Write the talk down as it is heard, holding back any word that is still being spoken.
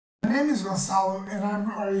name is Gonçalo and I'm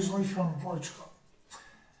originally from Portugal.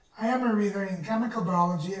 I am a reader in chemical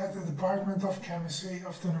biology at the Department of Chemistry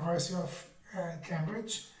of the University of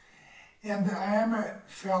Cambridge, and I am a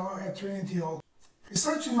fellow at Trinity Oak.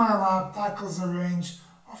 Research in my lab tackles a range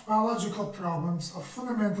of biological problems of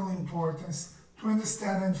fundamental importance to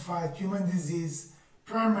understand and fight human disease,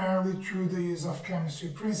 primarily through the use of chemistry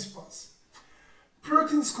principles.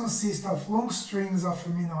 Proteins consist of long strings of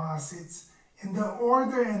amino acids, and the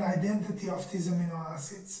order and identity of these amino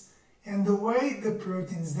acids, and the way the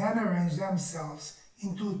proteins then arrange themselves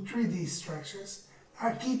into 3D structures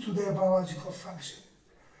are key to their biological function.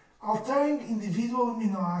 Altering individual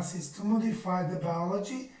amino acids to modify the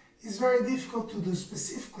biology is very difficult to do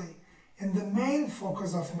specifically, and the main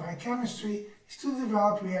focus of my chemistry is to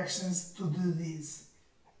develop reactions to do this.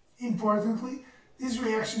 Importantly, these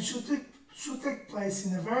reactions should take place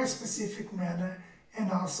in a very specific manner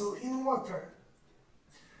and also in water.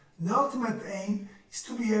 The ultimate aim is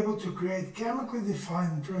to be able to create chemically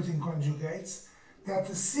defined protein conjugates that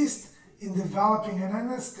assist in developing an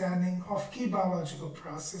understanding of key biological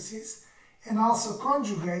processes, and also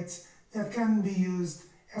conjugates that can be used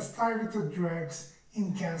as targeted drugs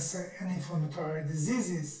in cancer and inflammatory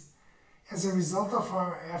diseases. As a result of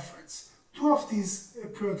our efforts, 2 of these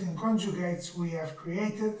protein conjugates we have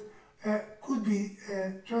created could be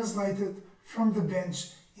translated from the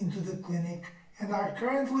bench into the clinic and are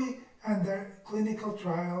currently under clinical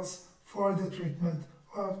trials for the treatment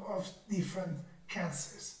of different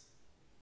cancers.